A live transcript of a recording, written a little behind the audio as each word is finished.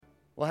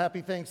Well,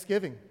 happy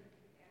Thanksgiving.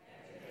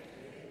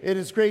 It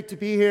is great to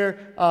be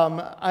here.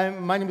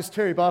 My name is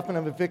Terry Boffman.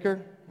 I'm a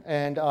vicar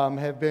and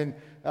have been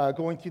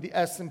going through the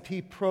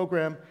S&P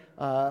program.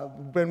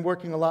 Been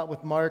working a lot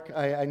with Mark.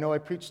 I know I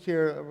preached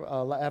here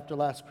after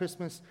last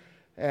Christmas,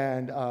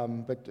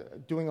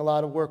 but doing a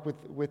lot of work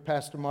with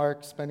Pastor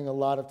Mark, spending a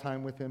lot of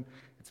time with him.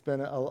 It's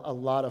been a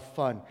lot of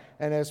fun.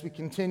 And as we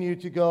continue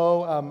to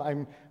go,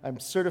 I'm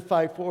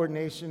certified for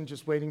ordination,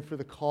 just waiting for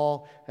the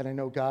call, and I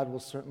know God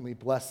will certainly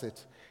bless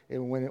it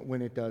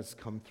when it does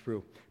come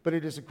through. But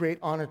it is a great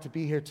honor to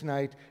be here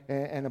tonight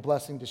and a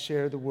blessing to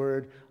share the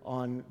word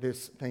on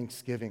this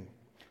Thanksgiving.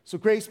 So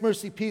grace,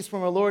 mercy, peace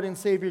from our Lord and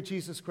Savior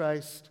Jesus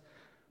Christ.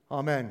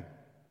 Amen.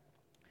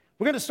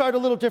 We're going to start a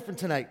little different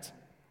tonight.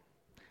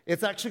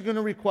 It's actually going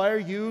to require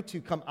you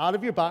to come out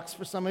of your box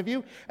for some of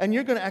you, and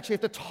you're going to actually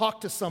have to talk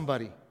to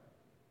somebody.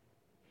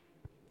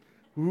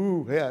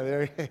 Ooh, yeah,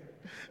 there you go.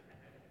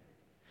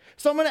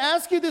 So I'm going to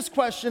ask you this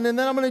question, and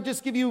then I'm going to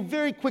just give you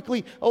very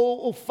quickly,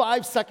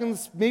 5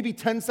 seconds, maybe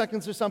 10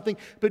 seconds or something,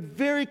 but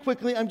very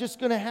quickly I'm just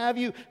going to have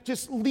you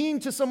just lean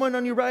to someone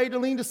on your right or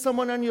lean to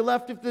someone on your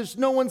left. If there's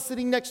no one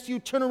sitting next to you,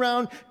 turn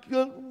around,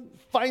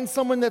 find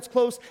someone that's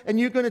close, and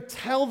you're going to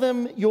tell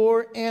them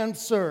your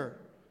answer.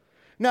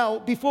 Now,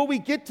 before we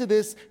get to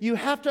this, you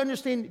have to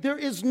understand there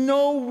is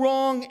no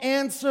wrong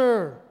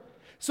answer.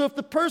 So if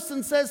the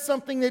person says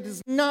something that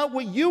is not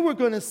what you were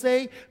going to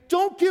say,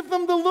 don't give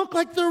them the look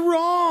like they're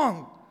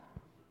wrong.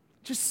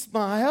 Just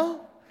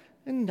smile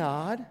and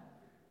nod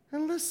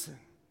and listen.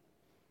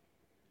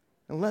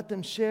 And let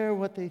them share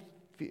what they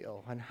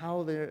feel and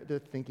how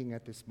they're thinking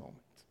at this moment.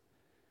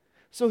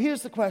 So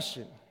here's the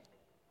question,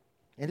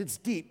 and it's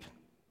deep.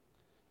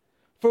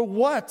 For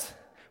what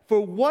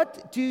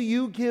do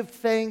you give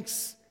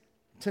thanks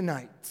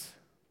tonight?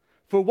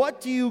 For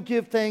what do you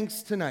give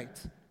thanks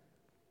tonight?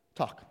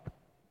 Talk.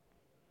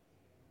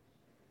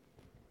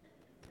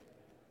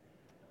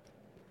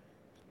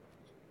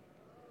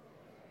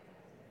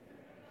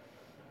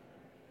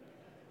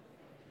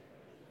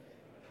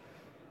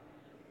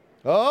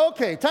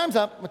 Okay, time's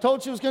up. I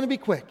told you it was going to be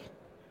quick.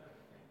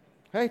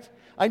 Right?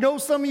 I know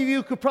some of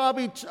you could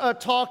probably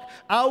talk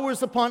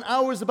hours upon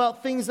hours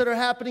about things that are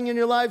happening in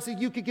your lives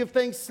that you could give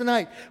thanks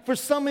tonight. For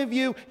some of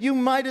you, you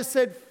might have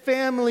said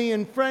family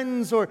and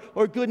friends or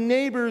good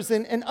neighbors,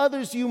 and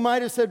others you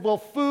might have said, well,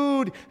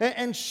 food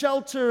and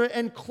shelter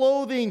and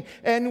clothing.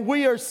 And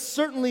we are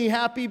certainly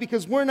happy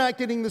because we're not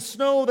getting the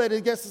snow that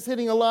I guess is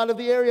hitting a lot of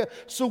the area.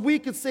 So we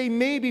could say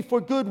maybe for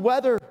good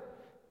weather.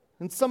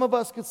 And some of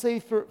us could say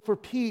for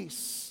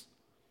peace.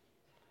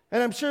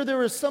 And I'm sure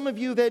there are some of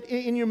you that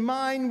in your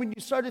mind, when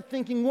you started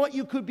thinking what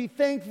you could be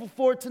thankful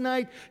for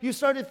tonight, you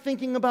started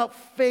thinking about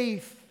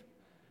faith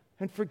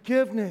and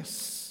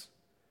forgiveness.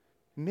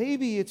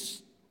 Maybe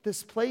it's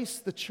this place,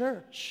 the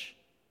church.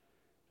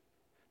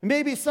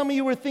 Maybe some of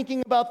you were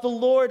thinking about the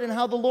Lord and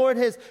how the Lord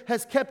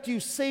has kept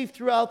you safe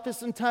throughout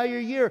this entire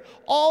year.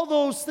 All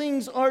those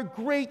things are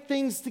great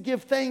things to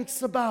give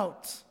thanks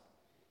about.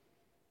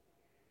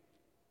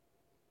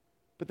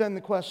 But then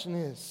the question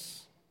is,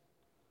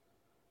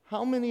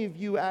 how many of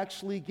you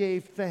actually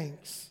gave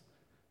thanks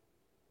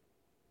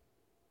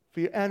for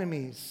your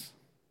enemies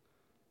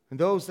and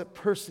those that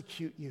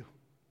persecute you?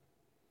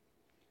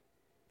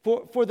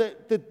 For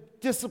the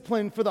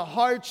discipline, for the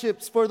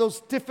hardships, for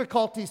those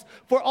difficulties,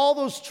 for all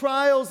those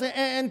trials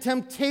and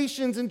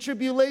temptations and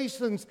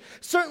tribulations.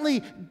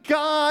 Certainly,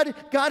 God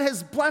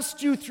has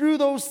blessed you through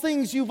those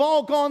things. You've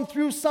all gone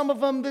through some of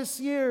them this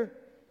year.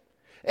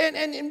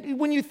 And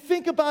when you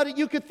think about it,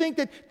 you could think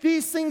that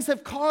these things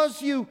have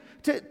caused you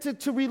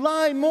to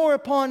rely more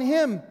upon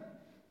Him.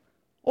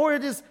 Or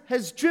it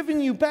has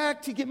driven you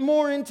back to get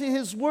more into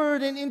His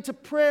Word and into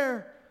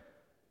prayer.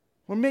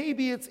 Or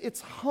maybe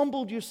it's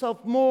humbled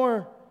yourself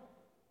more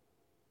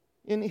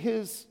in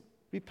His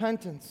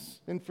repentance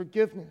and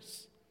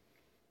forgiveness.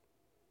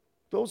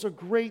 Those are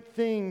great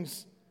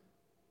things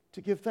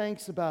to give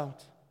thanks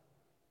about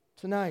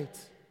tonight.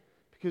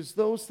 Because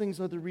those things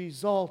are the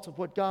result of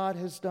what God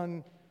has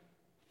done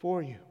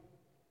for you.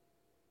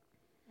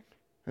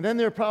 And then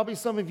there are probably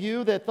some of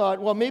you that thought,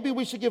 well, maybe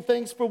we should give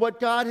thanks for what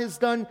God has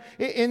done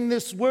in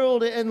this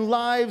world and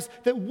lives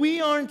that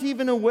we aren't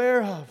even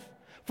aware of.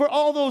 For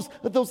all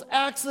those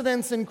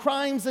accidents and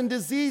crimes and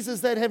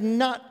diseases that have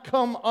not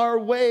come our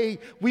way,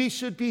 we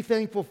should be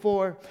thankful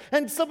for.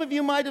 And some of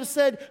you might have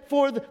said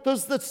for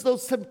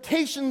those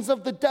temptations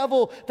of the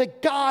devil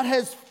that God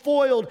has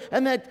foiled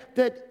and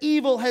that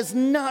evil has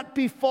not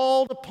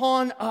befallen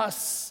upon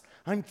us.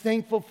 I'm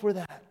thankful for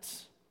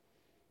that.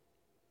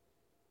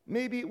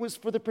 Maybe it was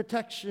for the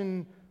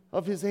protection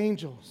of His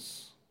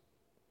angels.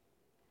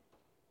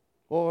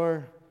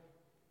 Or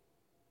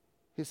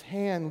His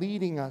hand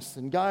leading us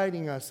and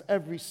guiding us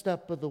every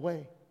step of the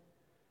way.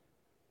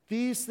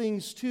 These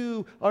things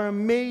too are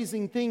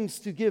amazing things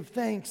to give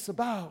thanks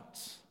about.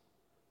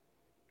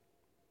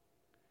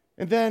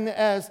 And then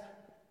as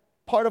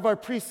part of our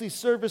priestly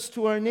service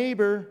to our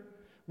neighbor,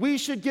 we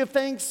should give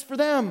thanks for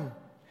them.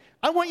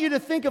 I want you to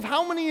think of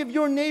how many of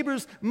your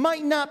neighbors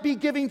might not be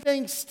giving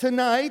thanks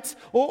tonight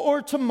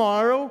or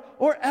tomorrow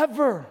or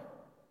ever.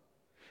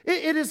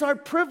 It is our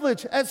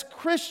privilege as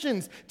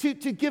Christians to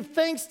give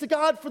thanks to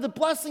God for the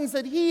blessings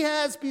that He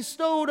has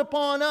bestowed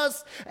upon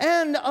us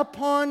and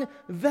upon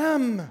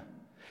them.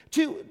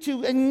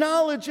 To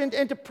acknowledge and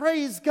to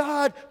praise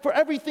God for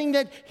everything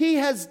that He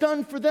has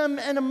done for them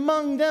and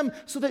among them,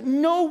 so that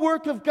no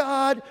work of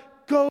God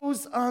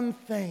goes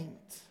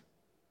unthanked.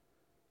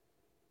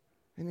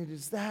 And it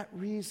is that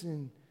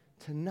reason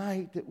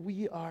tonight that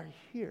we are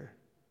here,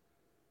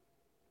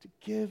 to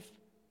give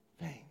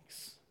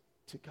thanks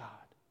to God.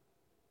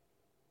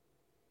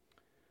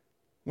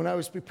 When I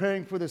was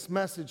preparing for this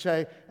message,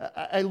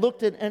 I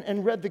looked at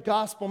and read the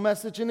gospel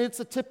message, and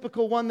it's a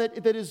typical one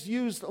that is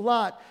used a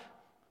lot.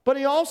 But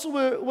I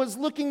also was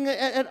looking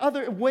at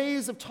other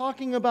ways of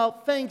talking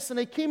about thanks, and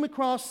I came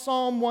across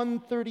Psalm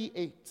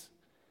 138.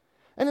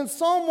 And in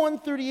Psalm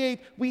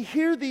 138, we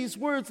hear these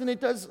words, and it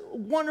does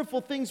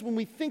wonderful things when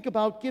we think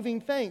about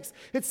giving thanks.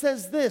 It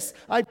says this: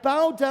 I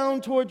bow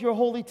down toward your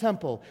holy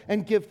temple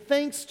and give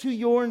thanks to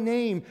your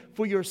name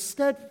for your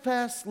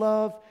steadfast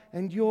love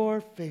and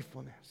your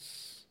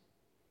faithfulness.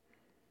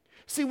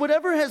 See,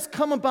 whatever has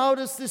come about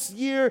us this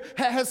year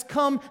has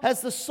come,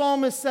 as the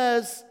psalmist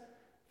says,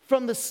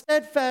 from the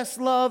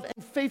steadfast love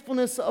and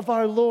faithfulness of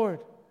our Lord.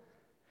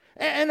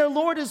 And our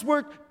Lord has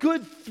worked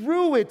good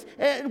through it,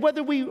 and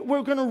whether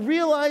we're going to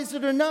realize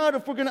it or not,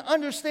 if we're going to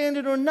understand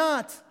it or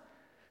not.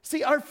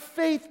 See, our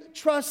faith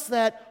trusts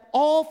that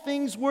all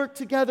things work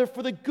together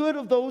for the good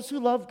of those who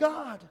love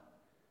God.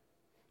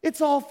 It's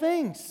all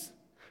things,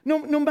 no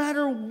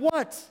matter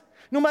what,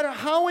 no matter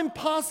how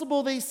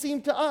impossible they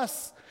seem to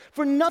us.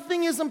 For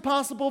nothing is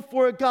impossible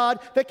for a God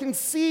that can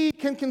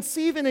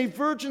conceive in a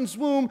virgin's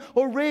womb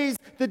or raise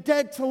the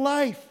dead to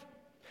life.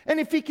 And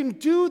if He can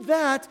do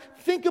that,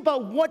 think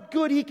about what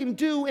good He can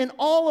do in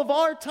all of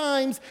our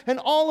times and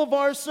all of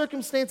our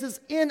circumstances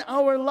in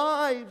our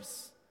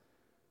lives.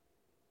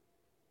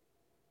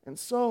 And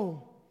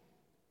so,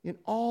 in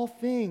all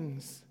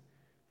things,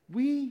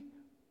 we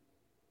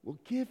will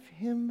give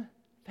Him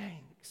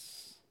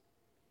thanks.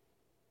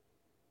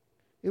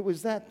 It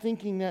was that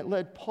thinking that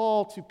led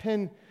Paul to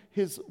pen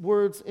his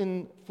words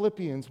in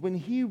Philippians when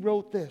he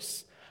wrote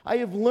this: I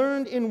have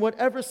learned in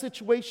whatever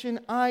situation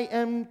I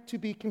am to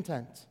be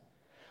content.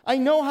 I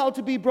know how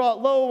to be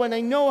brought low, and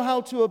I know how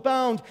to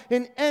abound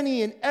in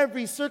any and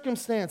every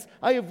circumstance.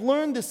 I have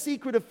learned the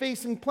secret of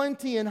facing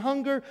plenty and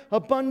hunger,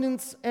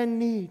 abundance and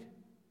need.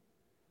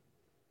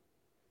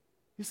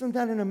 Isn't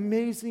that an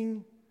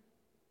amazing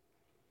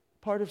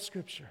part of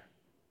Scripture?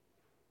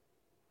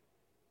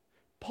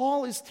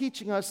 Paul is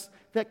teaching us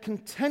that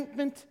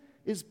contentment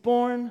is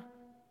born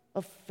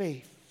of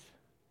faith.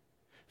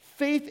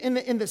 Faith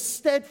in the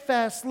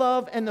steadfast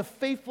love and the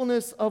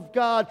faithfulness of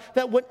God,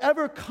 that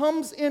whatever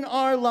comes in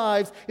our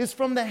lives is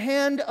from the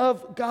hand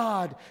of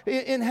God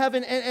in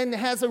heaven and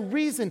has a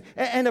reason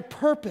and a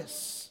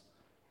purpose.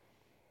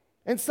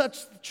 And such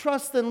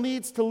trust then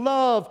leads to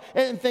love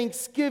and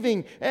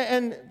thanksgiving,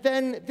 and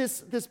then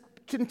this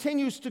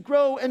continues to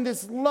grow, and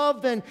this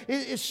love then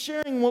is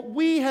sharing what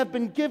we have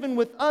been given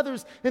with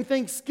others in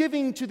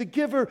thanksgiving to the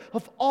giver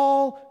of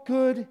all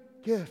good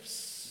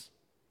gifts.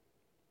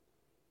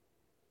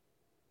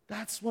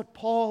 That's what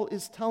Paul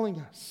is telling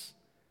us,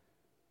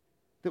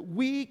 that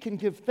we can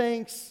give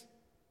thanks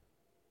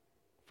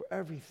for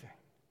everything.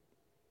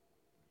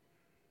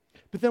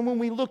 But then when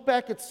we look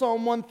back at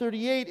Psalm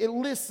 138, it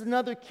lists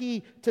another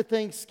key to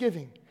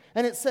thanksgiving.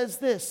 And it says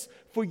this: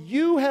 for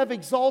you have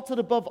exalted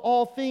above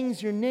all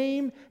things your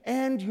name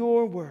and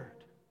your word.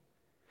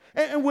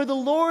 And where the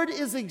Lord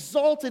is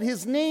exalted,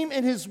 His name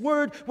and His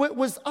word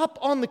was up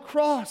on the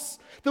cross.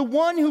 The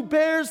one who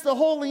bears the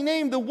holy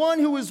name, the one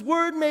who is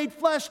Word made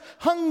flesh,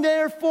 hung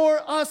there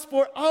for us,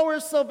 for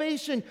our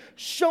salvation,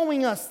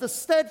 showing us the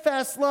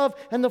steadfast love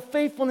and the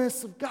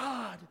faithfulness of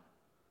God.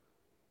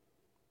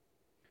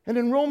 And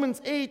in Romans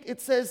 8,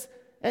 it says,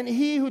 and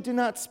He who did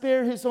not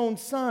spare His own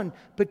Son,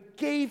 but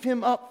gave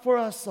Him up for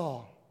us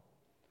all,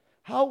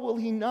 how will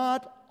He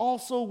not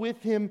also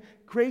with Him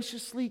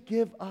graciously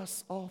give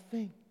us all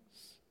things?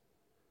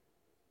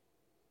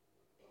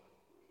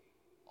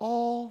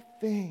 All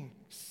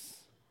things.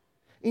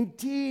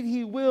 Indeed,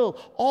 He will.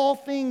 All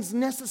things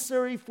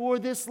necessary for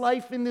this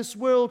life in this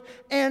world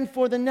and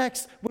for the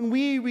next when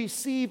we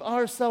receive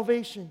our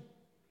salvation.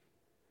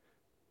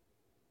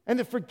 And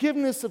the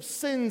forgiveness of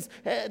sins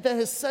that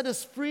has set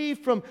us free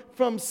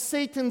from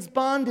Satan's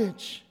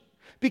bondage.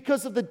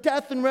 Because of the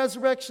death and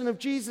resurrection of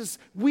Jesus,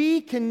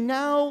 we can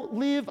now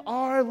live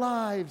our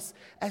lives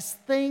as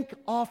thank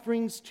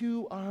offerings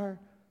to our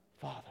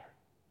Father.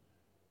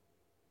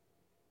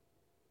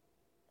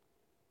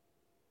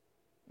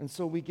 And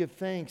so we give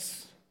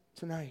thanks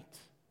tonight.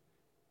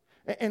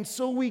 And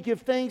so we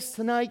give thanks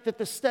tonight that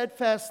the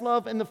steadfast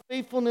love and the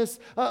faithfulness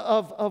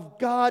of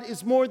God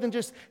is more than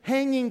just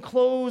hanging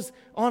clothes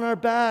on our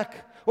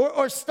back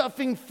or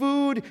stuffing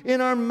food in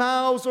our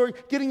mouths or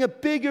getting a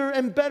bigger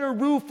and better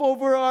roof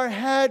over our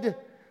head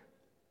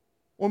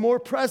or more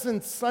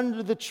presents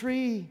under the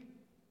tree.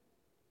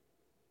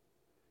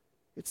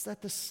 It's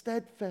that the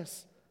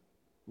steadfast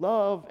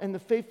love and the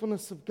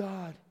faithfulness of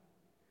God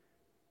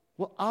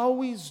will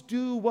always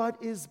do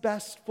what is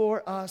best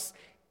for us,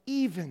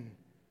 even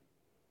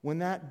when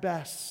that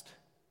best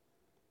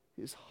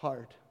is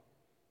hard.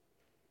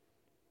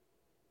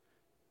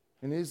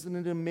 And isn't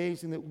it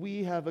amazing that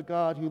we have a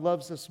God who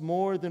loves us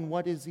more than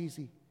what is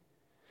easy,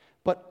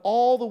 but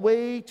all the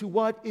way to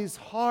what is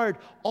hard,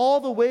 all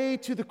the way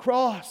to the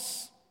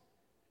cross,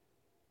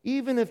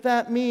 even if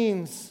that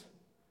means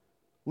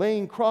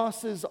laying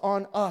crosses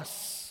on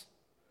us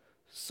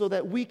so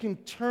that we can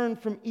turn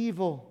from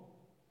evil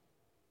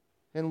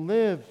and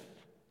live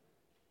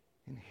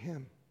in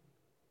Him.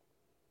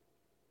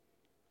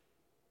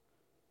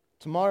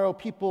 Tomorrow,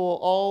 people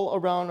all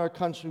around our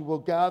country will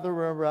gather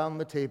around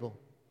the table.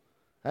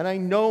 And I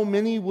know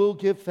many will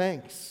give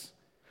thanks.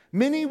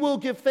 Many will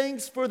give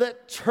thanks for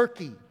that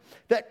turkey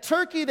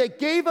that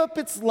gave up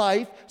its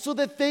life so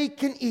that they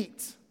can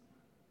eat.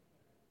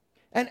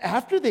 And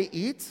after they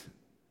eat,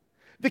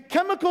 the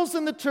chemicals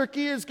in the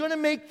turkey is going to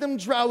make them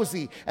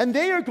drowsy. And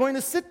they are going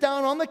to sit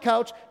down on the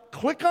couch,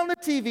 click on the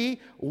TV,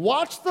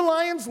 watch the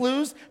Lions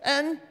lose,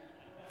 and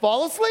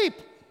fall asleep.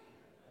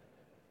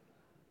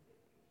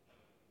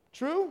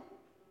 True?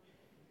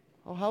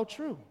 Oh, how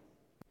true.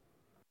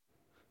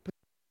 But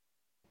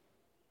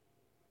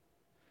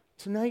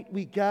tonight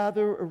we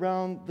gather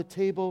around the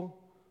table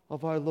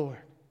of our Lord.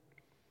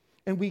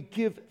 And we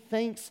give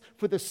thanks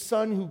for the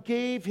Son who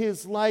gave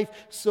His life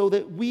so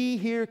that we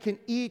here can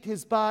eat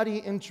His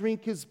body and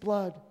drink His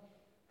blood.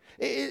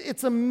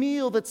 It's a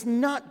meal that's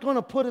not going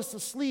to put us to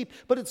sleep,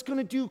 but it's going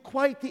to do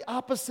quite the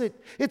opposite.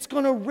 It's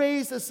going to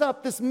raise us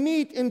up. This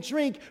meat and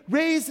drink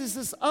raises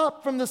us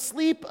up from the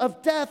sleep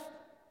of death,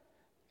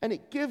 and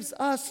it gives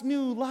us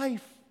new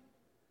life.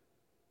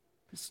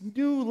 This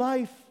new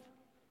life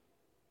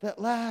that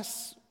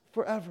lasts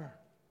forever.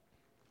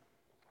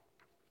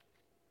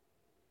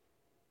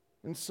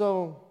 And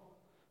so,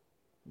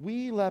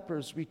 we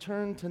lepers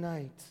return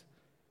tonight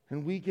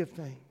and we give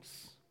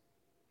thanks.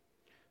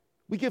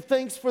 We give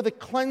thanks for the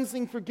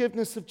cleansing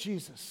forgiveness of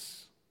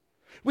Jesus.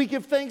 We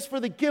give thanks for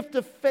the gift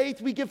of faith.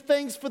 We give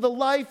thanks for the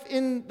life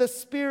in the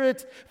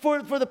Spirit,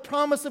 for the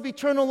promise of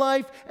eternal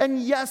life.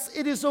 And yes,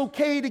 it is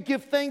okay to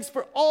give thanks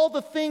for all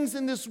the things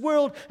in this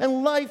world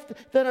and life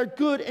that our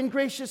good and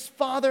gracious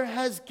Father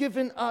has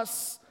given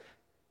us,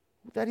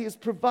 that He has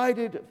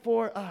provided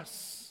for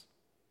us.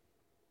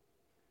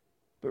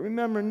 But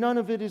remember, none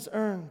of it is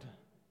earned.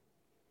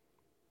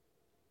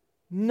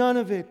 None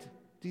of it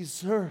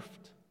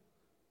deserved.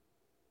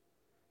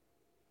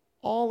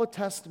 All a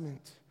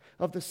testament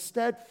of the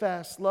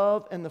steadfast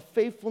love and the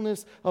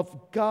faithfulness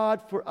of God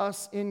for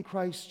us in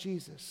Christ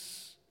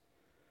Jesus.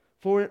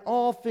 For in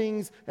all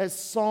things, as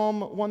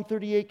Psalm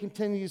 138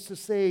 continues to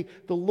say,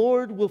 the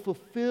Lord will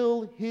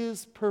fulfill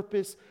His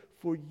purpose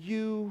for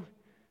you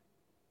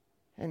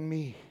and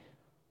me.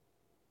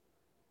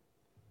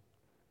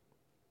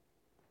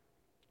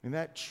 And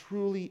that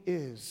truly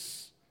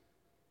is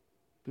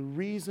the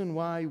reason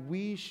why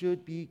we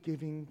should be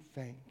giving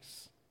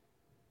thanks.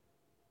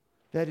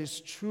 That is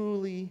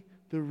truly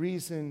the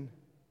reason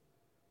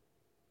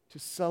to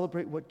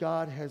celebrate what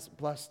God has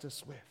blessed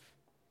us with.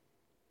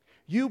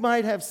 You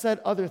might have said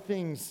other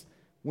things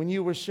when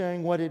you were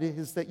sharing what it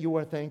is that you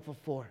are thankful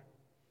for.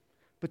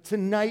 But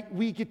tonight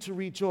we get to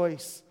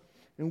rejoice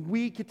and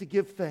we get to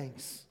give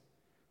thanks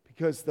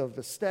because of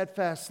the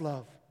steadfast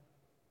love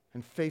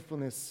and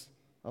faithfulness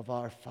of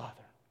our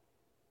Father.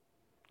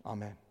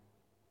 Amen.